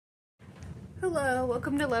Hello,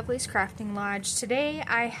 welcome to Lovely's Crafting Lodge. Today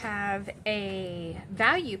I have a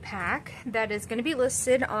value pack that is going to be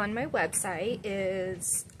listed on my website,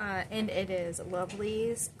 and it is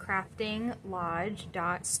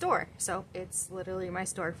lovelyscraftinglodge.store. So it's literally my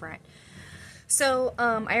storefront. So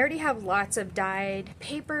I already have lots of dyed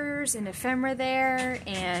papers and ephemera there,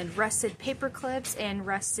 and rusted paper clips and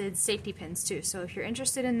rusted safety pins too. So if you're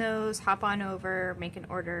interested in those, hop on over, make an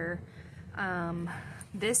order.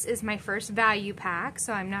 This is my first value pack,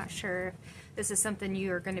 so I'm not sure if this is something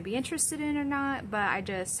you are going to be interested in or not, but I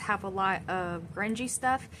just have a lot of grungy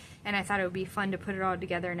stuff, and I thought it would be fun to put it all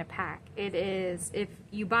together in a pack. It is, if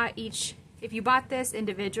you bought this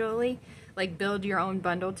individually, like build your own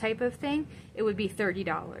bundle type of thing, it would be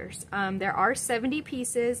 $30. There are 70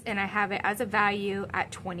 pieces, and I have it as a value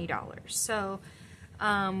at $20. So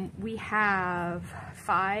we have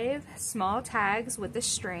 5 small tags with the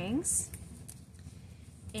strings.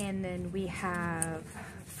 And then we have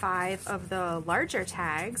 5 of the larger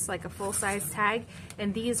tags, like a full-size tag,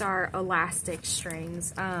 and these are elastic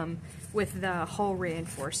strings with the hole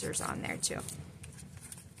reinforcers on there too.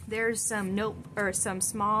 There's some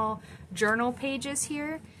small journal pages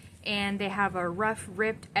here, and they have a rough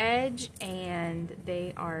ripped edge, and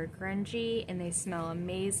they are grungy and they smell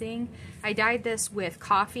amazing. I dyed this with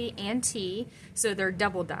coffee and tea, so they're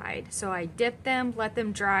double dyed. So I dipped them, let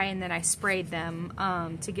them dry, and then I sprayed them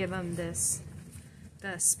to give them the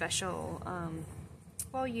special,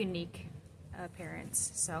 well, unique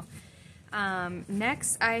appearance. So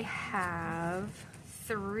next I have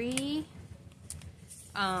 3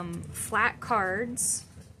 flat cards.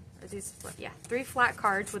 Yeah, 3 flat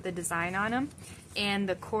cards with a design on them, and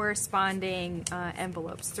the corresponding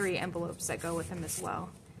envelopes, 3 envelopes that go with them as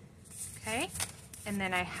well. Okay, and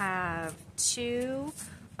then I have 2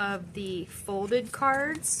 of the folded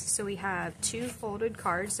cards. So we have 2 folded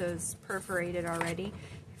cards, those perforated already.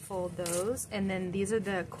 Fold those, and then these are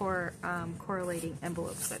the correlating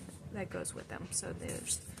envelopes that goes with them. So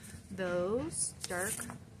there's those, dark,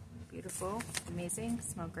 beautiful, amazing,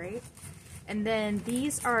 smell great. And then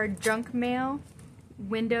these are junk mail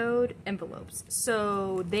windowed envelopes.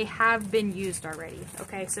 So they have been used already.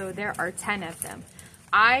 Okay, so there are 10 of them.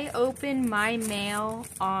 I open my mail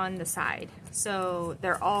on the side. So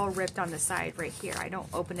they're all ripped on the side right here. I don't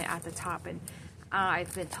open it at the top, and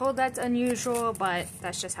I've been told that's unusual, but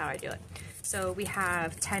that's just how I do it. So we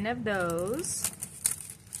have 10 of those.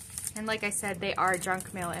 And like I said, they are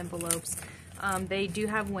junk mail envelopes. They do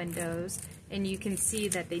have windows, and you can see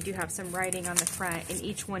that they do have some writing on the front, and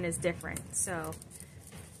each one is different. So,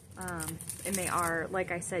 and they are,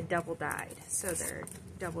 like I said, double dyed, so they're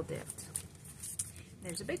double dipped.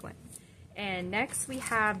 There's a big one. And next we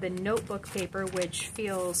have the notebook paper, which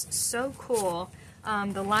feels so cool.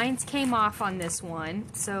 The lines came off on this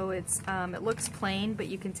one, so it's it looks plain, but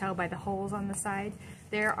you can tell by the holes on the side.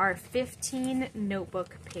 There are 15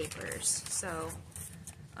 notebook papers. So.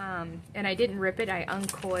 And I didn't rip it, I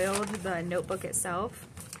uncoiled the notebook itself.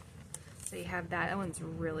 So you have that. That one's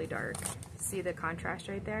really dark. See the contrast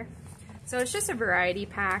right there? So it's just a variety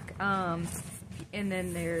pack. And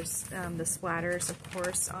then there's the splatters, of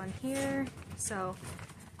course, on here. So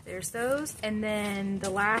there's those. And then the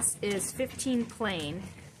last is 15 plain.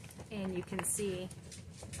 And you can see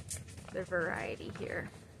the variety here.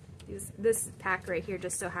 This pack right here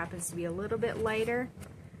just so happens to be a little bit lighter.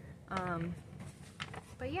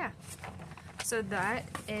 But yeah, so that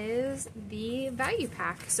is the value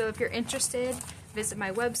pack. So if you're interested, visit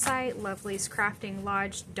my website,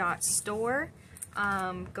 lovelyscraftinglodge.store.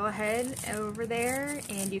 Go ahead over there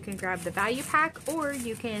and you can grab the value pack, or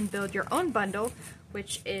you can build your own bundle,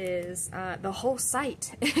 which is the whole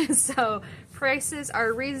site. So prices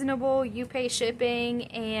are reasonable, you pay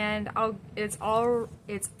shipping, and it's all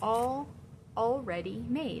already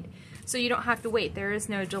made. So you don't have to wait. There is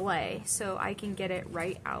no delay. So I can get it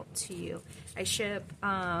right out to you. I ship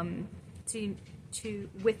to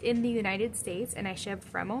within the United States, and I ship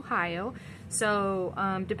from Ohio. So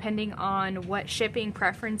depending on what shipping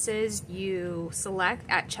preferences you select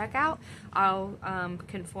at checkout, I'll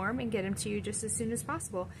conform and get them to you just as soon as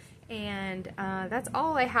possible. And that's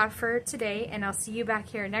all I have for today, and I'll see you back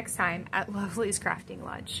here next time at Lovely's Crafting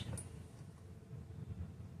Lodge.